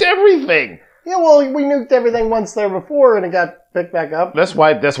nuked everything. Yeah, well, we nuked everything once there before, and it got picked back up. That's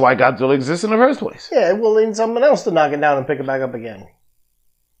why Godzilla exists in the first place. Yeah, we'll need someone else to knock it down and pick it back up again.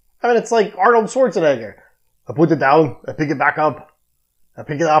 I mean, it's like Arnold Schwarzenegger. I put it down, I pick it back up. I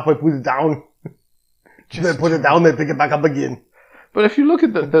pick it up, I put it down. Then put it down, then pick it back up again. But if you look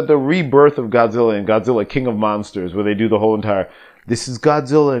at the rebirth of Godzilla and Godzilla King of Monsters, where they do the whole entire, this is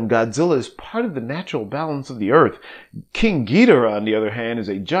Godzilla, and Godzilla is part of the natural balance of the earth. King Ghidorah, on the other hand, is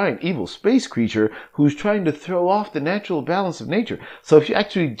a giant evil space creature who's trying to throw off the natural balance of nature. So if you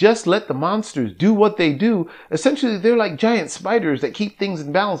actually just let the monsters do what they do, essentially they're like giant spiders that keep things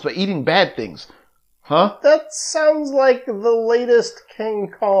in balance by eating bad things. Huh? That sounds like the latest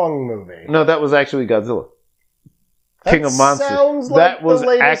King Kong movie. No, that was actually Godzilla. King of Monsters. Sounds like that was the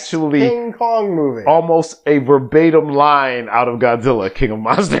latest actually King Kong movie. almost a verbatim line out of Godzilla, King of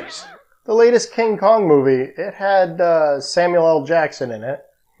Monsters. The latest King Kong movie, it had Samuel L. Jackson in it.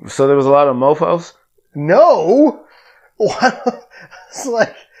 So there was a lot of mofos? No! It's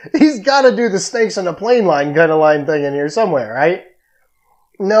like, he's got to do the snakes on a plane line kind of line thing in here somewhere, right?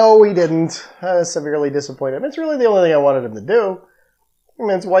 No, he didn't. I was severely disappointed. I mean, it's really the only thing I wanted him to do. I mean,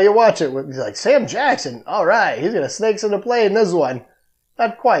 that's why you watch it. He's like, Sam Jackson, all right, he's going to snakes in a plane, this one.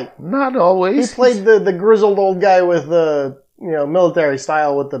 Not quite. Not always. He played the grizzled old guy with the, military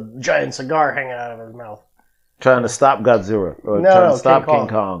style with the giant cigar hanging out of his mouth. Trying to stop Godzilla. Or No, trying no, to stop King King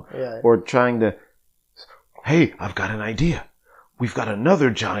Kong. Yeah. Or trying to, hey, I've got an idea. We've got another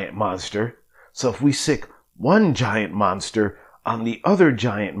giant monster. So if we sick one giant monster on the other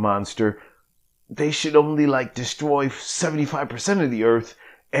giant monster, they should only destroy 75% of the earth,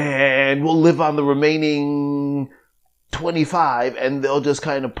 and we'll live on the remaining 25, and they'll just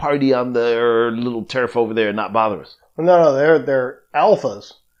kind of party on their little turf over there and not bother us. No, they're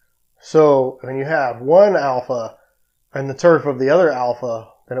alphas. So when you have one alpha and the turf of the other alpha,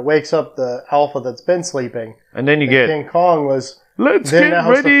 then it wakes up the alpha that's been sleeping. And then you get King Kong was. Let's then get now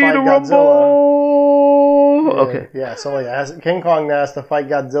has ready to fight to Godzilla. rumble. Yeah, Okay. Yeah, so King Kong now has to fight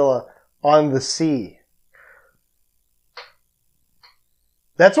Godzilla on the sea.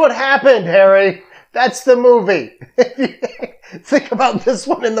 That's what happened, Harry. That's the movie. If you think about this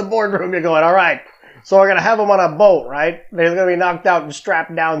one in the boardroom, you're going, all right, so we're going to have him on a boat, right? He's going to be knocked out and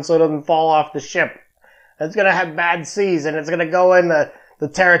strapped down so it doesn't fall off the ship. It's going to have bad seas, and it's going to go in the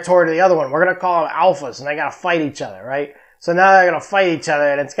territory to the other one. We're going to call them alphas, and they got to fight each other, right? So now they're going to fight each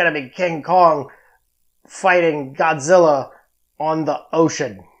other, and it's going to be King Kong fighting Godzilla on the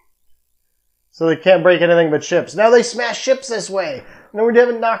ocean. So they can't break anything but ships. Now they smash ships this way. And then we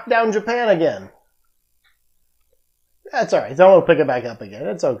haven't knocked down Japan again. That's alright. Don't pick it back up again.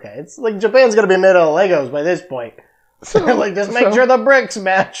 It's okay. It's like Japan's going to be made out of Legos by this point. So, just make sure the bricks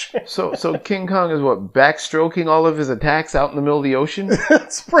match. So King Kong is what, backstroking all of his attacks out in the middle of the ocean?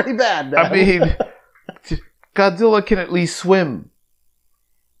 It's pretty bad, man. I mean, Godzilla can at least swim.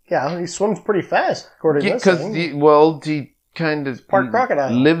 Yeah, he swims pretty fast, according to this thing. He kind of Part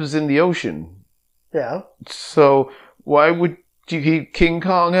crocodile. lives in the ocean. Yeah. So why would King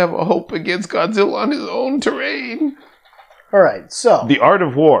Kong have a hope against Godzilla on his own terrain? Alright, so. The art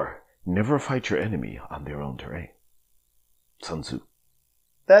of war. Never fight your enemy on their own terrain. Sun Tzu.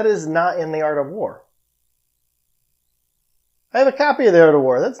 That is not in the Art of War. I have a copy of the Art of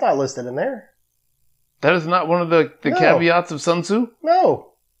War. That's not listed in there. That is not one of the No. caveats of Sun Tzu?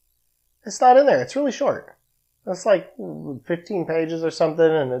 No. It's not in there. It's really short. It's like 15 pages or something,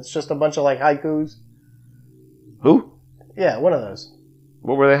 and it's just a bunch of haikus. Who? Yeah, one of those.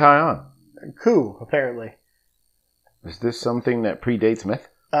 What were they high on? Coup, apparently. Is this something that predates myth?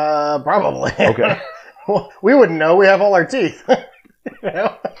 Probably. Okay. Well, we wouldn't know. We have all our teeth. You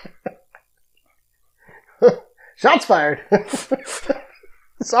know? Shots fired.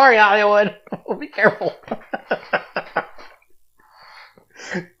 Sorry, Hollywood. Be careful.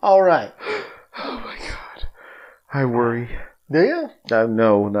 All right. Oh my god. I worry. Do you?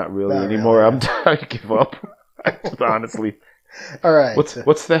 No, not really Not anymore. really. I'm trying to give up. Honestly. All right.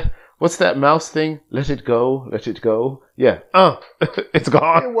 What's that mouse thing? Let it go. Let it go. Yeah. It's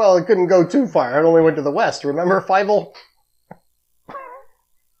gone. Well, it couldn't go too far. It only went to the west. Remember, Fievel?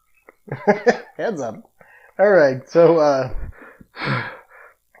 Heads up. All right. So,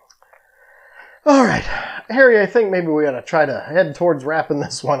 all right. Harry, I think maybe we ought to try to head towards wrapping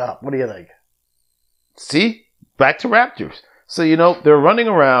this one up. What do you think? See? Back to raptors. So, they're running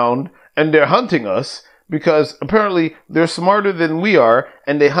around and they're hunting us because apparently they're smarter than we are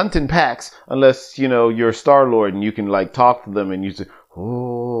and they hunt in packs unless, you're Star-Lord and you can, talk to them and you say,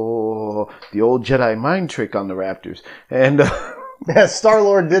 oh, the old Jedi mind trick on the raptors. And, Yeah,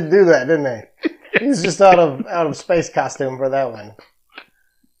 Star-Lord did do that, didn't he? He's just out of space costume for that one.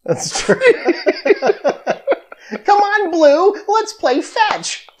 That's true. Come on, Blue. Let's play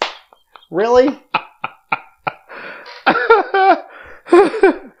fetch. Really?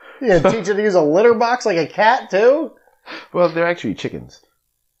 You gonna teach her to use a litter box like a cat, too? Well, they're actually chickens.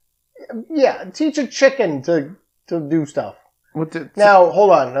 Yeah, teach a chicken to do stuff. What the, Now,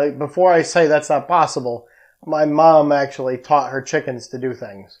 hold on. Before I say that's not possible, my mom actually taught her chickens to do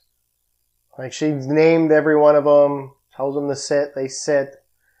things. Like, she's named every one of them, tells them to sit, they sit.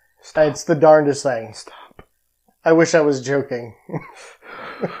 Stop. It's the darndest thing. Stop. I wish I was joking.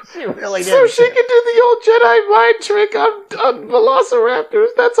 She really did. So she can do the old Jedi mind trick on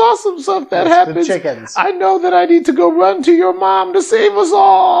Velociraptors. That's awesome stuff. That That's happens. The chickens. I know that I need to go run to your mom to save us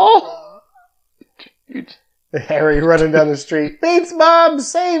all. Harry running down the street. Beats Mom,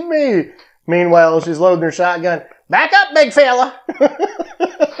 save me! Meanwhile, she's loading her shotgun. Back up, big fella!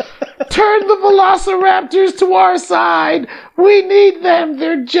 Turn the Velociraptors to our side. We need them.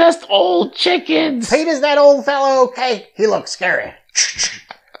 They're just old chickens. Pete, is that old fellow okay? He looks scary.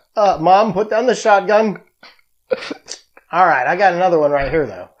 Mom, put down the shotgun. All right, I got another one right here,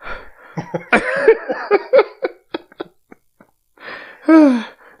 though.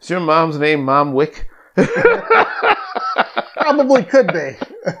 Is your mom's name Mom Wick? Probably could be.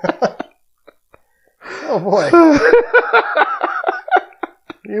 Oh, boy.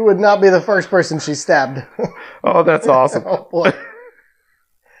 You would not be the first person she stabbed. Oh, that's awesome. Oh, boy.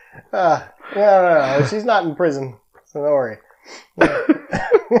 No. She's not in prison, so don't worry.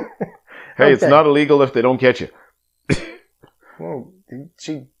 Hey, It's not illegal if they don't catch you.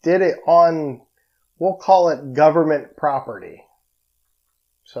 She did it on, we'll call it government property.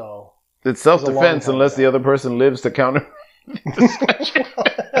 So. It's self-defense unless the other person lives to counter.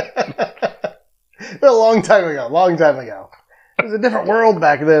 A long time ago. It was a different world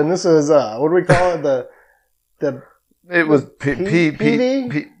back then. This is, what do we call it? It was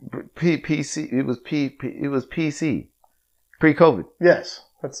PV? PC. It was PC. Pre-COVID. Yes,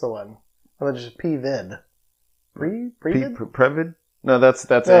 that's the one. Well, just PVID. Previd? Previd? No, that's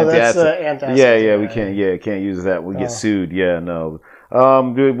antacid. Antacid. Yeah, we can't use that. We get sued. Yeah, no.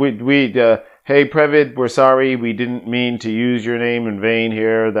 Hey, Previd, we're sorry. We didn't mean to use your name in vain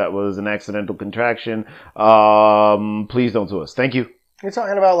here. That was an accidental contraction. Please don't sue us. Thank you. You're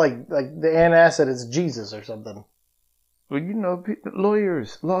talking about like the antacid is Jesus or something. Well,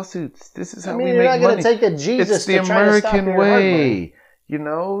 lawyers, lawsuits. This is how we make money. You're not going to take a Jesus. It's the American way.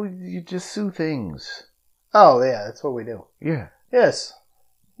 You just sue things. Oh, yeah, that's what we do. Yeah. Yes.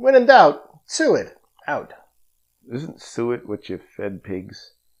 When in doubt, sue it out. Isn't suet what you fed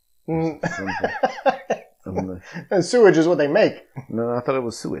pigs? And sewage is what they make. No, I thought it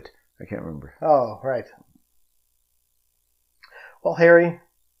was suet. I can't remember. Oh, right. Well, Harry.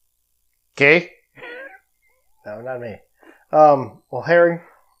 Gay? No, not me. Well, Harry.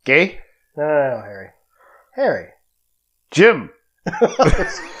 Gay? No, Harry. Harry. Jim.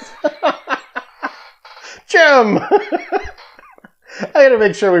 Jim! I gotta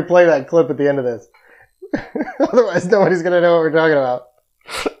make sure we play that clip at the end of this. Otherwise, nobody's gonna know what we're talking about.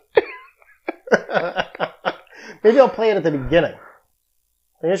 Maybe I'll play it at the beginning.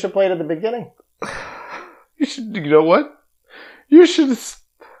 I think I should play it at the beginning. You know what? You should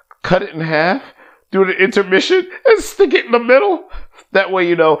cut it in half, do an intermission, and stick it in the middle. That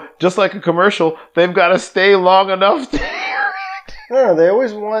way, just like a commercial, they've got to stay long enough to hear it. No, they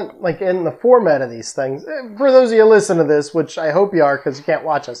always want, like, in the format of these things. For those of you who listen to this, which I hope you are because you can't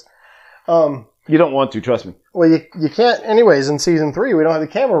watch us. You don't want to, trust me. Well, you can't. Anyways, in season 3, we don't have the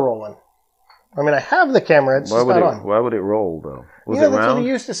camera rolling. I mean, I have the camera. It's just not on. Why would it roll, though? Was it that's round? what they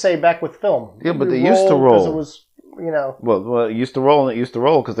used to say back with film. Yeah, but they used to roll. Because it was, Well, it used to roll, and it used to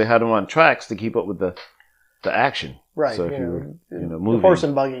roll because they had them on tracks to keep up with the action. Right. So if you were, moving. The horse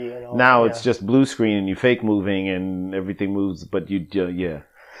and buggy. Now it's just blue screen, and you fake moving, and everything moves, but yeah.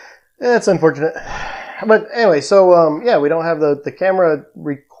 It's unfortunate. But anyway, so, we don't have the camera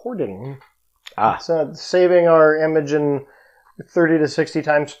recording. So saving our image in 30 to 60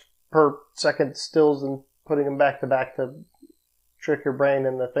 times per second stills and putting them back to back to trick your brain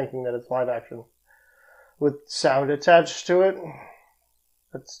into thinking that it's live action with sound attached to it.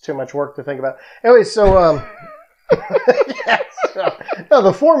 That's too much work to think about. Anyway, so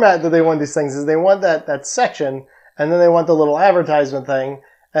the format that they want these things is they want that section, and then they want the little advertisement thing,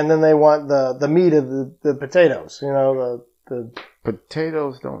 and then they want the meat of the potatoes. The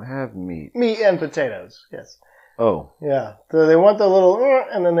potatoes don't have meat. Meat and potatoes, yes. Oh. Yeah. So they want the little,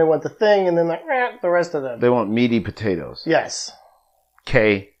 and then they want the thing, and then the rest of them. They want meaty potatoes. Yes.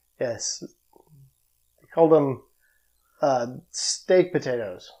 K. Yes. They call them steak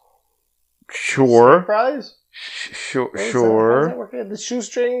potatoes. Sure. Steak fries? Sure. How does Sure. that work? The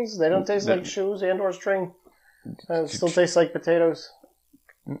shoestrings, they don't taste like shoes and or string. It still tastes like potatoes.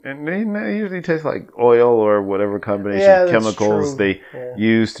 And they usually taste like oil or whatever combination Yeah, of that's chemicals true. they Yeah.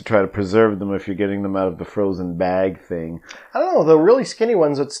 use to try to preserve them if you're getting them out of the frozen bag thing. I don't know. The really skinny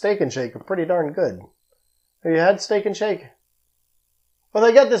ones at Steak and Shake are pretty darn good. Have you had Steak and Shake? Well,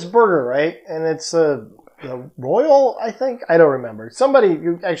 they got this burger, right? And it's the Royal, I think. I don't remember. Somebody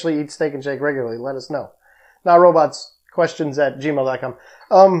who actually eats Steak and Shake regularly, let us know. Not robots. Questions at gmail.com.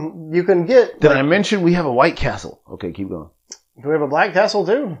 You can get. Did I mention we have a White Castle? Okay, keep going. Do we have a Black Castle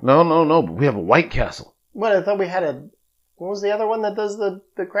too? No, but we have a White Castle. What? I thought we had a. What was the other one that does the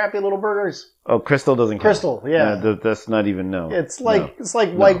crappy little burgers? Oh, Crystal doesn't count. Crystal, yeah. That's not even no. It's like No. it's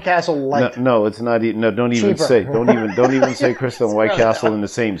like White Castle light. No, it's not. No, don't even Cheaper. say. Don't even say Crystal and White really Castle not. in the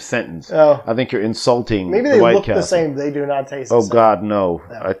same sentence. Oh, I think you're insulting maybe the they White look Castle. the same. They do not taste the Oh same. God, no.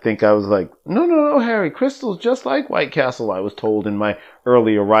 No. I think I was like, no, Harry. Crystal's just like White Castle. I was told in my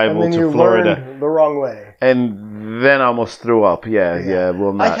early And arrival then to you Florida, learned the wrong way. and then I almost threw up. Yeah.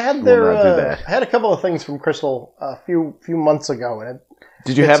 We'll not. I had we'll their. not do that. I had a couple of things from Crystal a few months ago, and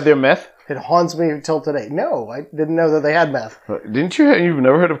Did you have their meth? it haunts me till today. No, I didn't know that they had meth. Didn't you? You've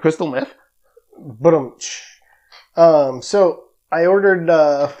never heard of crystal meth? But so I ordered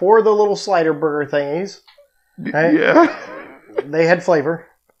 4 of the little slider burger thingies. Right? Yeah. They had flavor.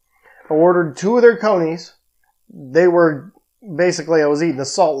 I ordered 2 of their conies. They were basically, I was eating a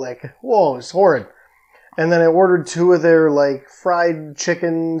salt lick. Whoa, it's horrid. And then I ordered 2 of their like fried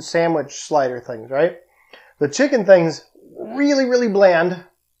chicken sandwich slider things, right? The chicken things, really, really bland.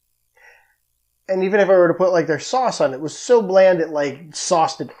 And even if I were to put like their sauce on it, it was so bland it like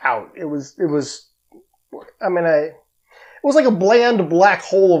sauced it out. It was it was like a bland black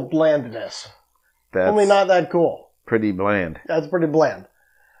hole of blandness. That's Only not that cool. pretty bland. That's pretty bland.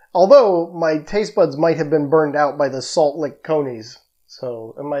 Although my taste buds might have been burned out by the salt lick conies,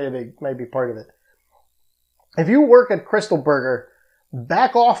 so it might be part of it. If you work at Crystal Burger,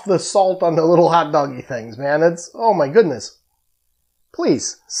 back off the salt on the little hot doggy things, man. It's, oh my goodness.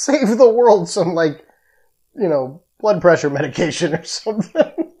 Please save the world some blood pressure medication or something.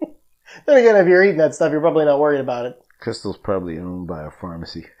 Then again, if you're eating that stuff, you're probably not worried about it. Crystal's probably owned by a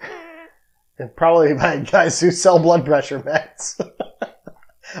pharmacy. And probably by guys who sell blood pressure meds.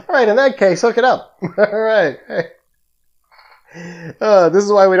 All right, in that case, hook it up. All right. This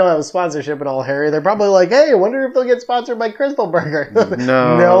is why we don't have a sponsorship at all, Harry. They're probably like, hey, I wonder if they'll get sponsored by Crystal Burger.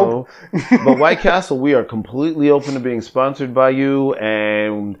 No. Nope. But White Castle, we are completely open to being sponsored by you,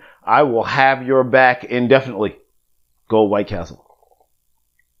 and I will have your back indefinitely. Go White Castle.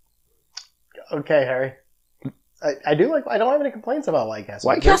 Okay, Harry. I don't have any complaints about White Castle.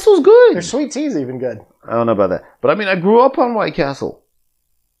 White Castle's good. Their sweet tea's even good. I don't know about that. But I mean, I grew up on White Castle.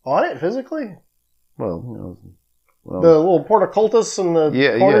 On it, physically? Well, The little portacultus and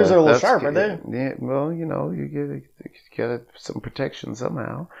the corners are a little sharp, aren't they? Yeah, well, you get some protection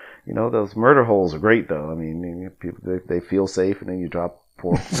somehow. Those murder holes are great, though. I mean, people they feel safe, and then you drop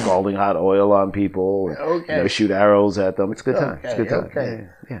scalding hot oil on people. And, Okay. shoot arrows at them. It's a good time. Okay, It's a good time. okay.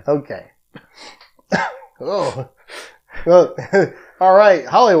 Yeah. Okay. Oh. Well, all right,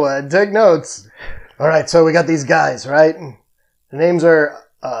 Hollywood, take notes. All right, so we got these guys, right? The names are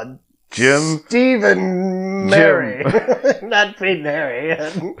Jim. Steve and Mary. Not Pete and Harry.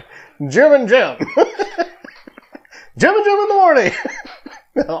 Jim and Jim. Jim and Jim in the morning.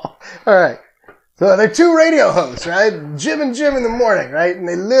 No. All right. So they're 2 radio hosts, right? Jim and Jim in the morning, right? And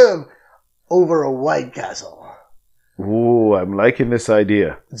they live over a White Castle. Ooh, I'm liking this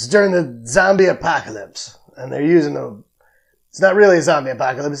idea. It's during the zombie apocalypse, and they're using it's not really a zombie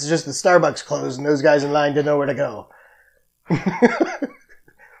apocalypse, it's just the Starbucks closed, and those guys in line didn't know where to go.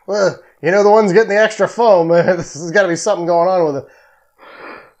 Well, the ones getting the extra foam, this has got to be something going on with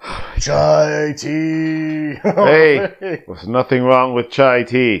it. Chai tea. Hey, there's nothing wrong with chai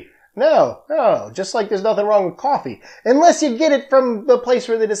tea. No, just like there's nothing wrong with coffee. Unless you get it from the place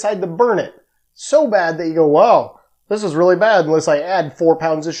where they decide to burn it. So bad that you go, wow, this is really bad unless I add 4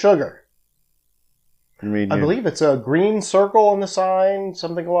 pounds of sugar. I mean, I believe it's a green circle on the sign,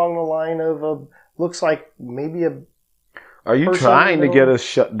 something along the line of looks like maybe a... are you person trying to in the get us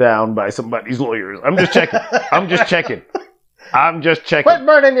shut down by somebody's lawyers? I'm just checking. I'm just checking. Quit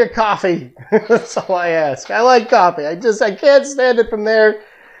burning your coffee. That's all I ask. I like coffee. I can't stand it from there.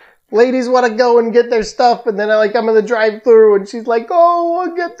 Ladies want to go and get their stuff, and then I'm in the drive-thru, and she's like, oh,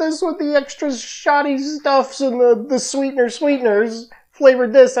 I'll get this with the extra shoddy stuffs and the sweeteners,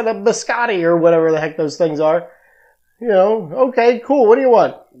 flavored this and a biscotti or whatever the heck those things are. Okay, cool. What do you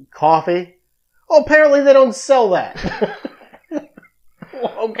want? Coffee? Oh, apparently they don't sell that.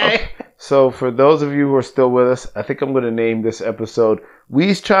 Okay. So for those of you who are still with us, I think I'm going to name this episode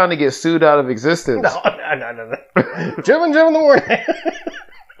 "We's Trying to Get Sued Out of Existence." No. Jim and Jim in the morning.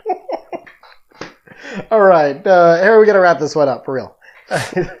 All right. Here we got to wrap this one up for real.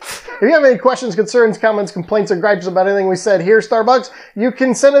 If you have any questions, concerns, comments, complaints, or gripes about anything we said here, Starbucks, you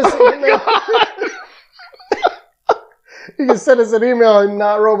can send us an email. You can send us an email at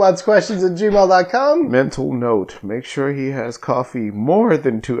notrobotsquestions@gmail.com. Mental note: make sure he has coffee more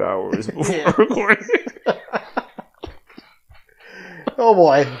than 2 hours before recording. Oh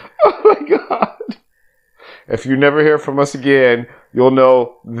boy! Oh my god! If you never hear from us again, you'll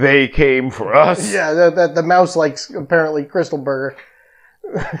know they came for us. Yeah, the mouse likes apparently Crystal Burger.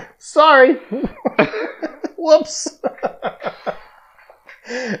 Sorry. Whoops.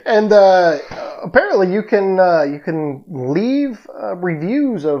 And apparently you can leave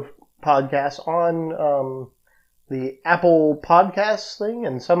reviews of podcasts on the Apple Podcasts thing,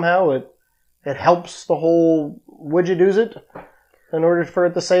 and somehow it helps the whole would you do's it in order for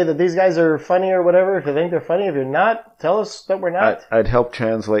it to say that these guys are funny or whatever. If you think they're funny, if you're not, tell us that we're not. I'd help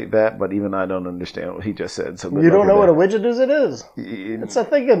translate that, but even I don't understand what he just said. So you don't know what a widget is? It is. It's a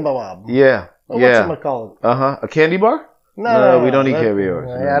thinking bob. Yeah. Whatchamacallit? A candy bar? No, we don't eat candy bars.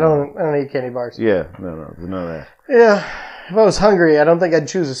 Yeah, I don't eat candy bars. Yeah, no, none of that. Yeah, if I was hungry, I don't think I'd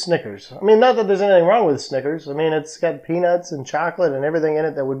choose a Snickers. I mean, not that there's anything wrong with Snickers. I mean, it's got peanuts and chocolate and everything in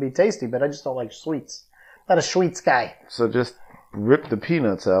it that would be tasty, but I just don't like sweets. Not a sweets guy. So just rip the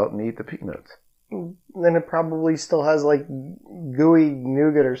peanuts out and eat the peanuts. Then it probably still has like gooey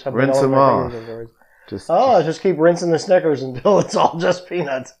nougat or something. Rinse them off. Just keep rinsing the Snickers until it's all just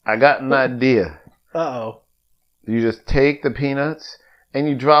peanuts. I got an idea. Uh-oh. You just take the peanuts and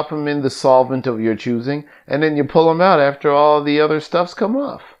you drop them in the solvent of your choosing, and then you pull them out after all the other stuff's come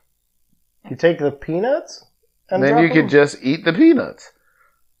off. You take the peanuts? And then you could just eat the peanuts.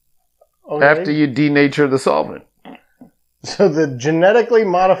 Okay. After you denature the solvent. So the genetically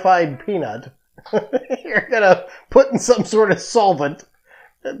modified peanut, you're going to put in some sort of solvent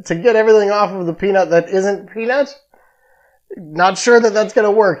to get everything off of the peanut that isn't peanut? Not sure that that's going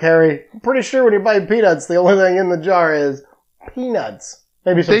to work, Harry. I'm pretty sure when you buy peanuts, the only thing in the jar is peanuts.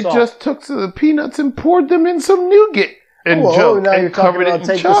 Maybe some salt. They just took the peanuts and poured them in some nougat and junk now and you're covered talking it about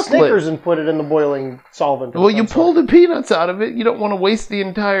in chocolate. The Snickers and put it in the boiling solvent. Well, you pull the peanuts out of it. You don't want to waste the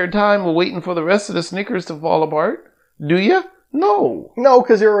entire time waiting for the rest of the Snickers to fall apart, do you? No. No,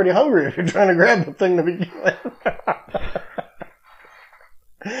 because you're already hungry if you're trying to grab the thing to begin with.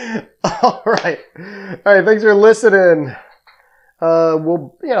 All right. Thanks for listening.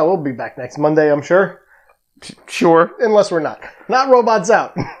 We'll be back next Monday, I'm sure. Sure. Unless we're not. Not robots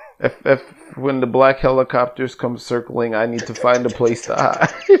out. If when the black helicopters come circling, I need to find a place to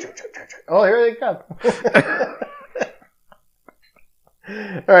hide. Oh, here they come.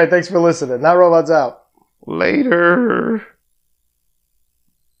 All right, thanks for listening. Not robots out. Later.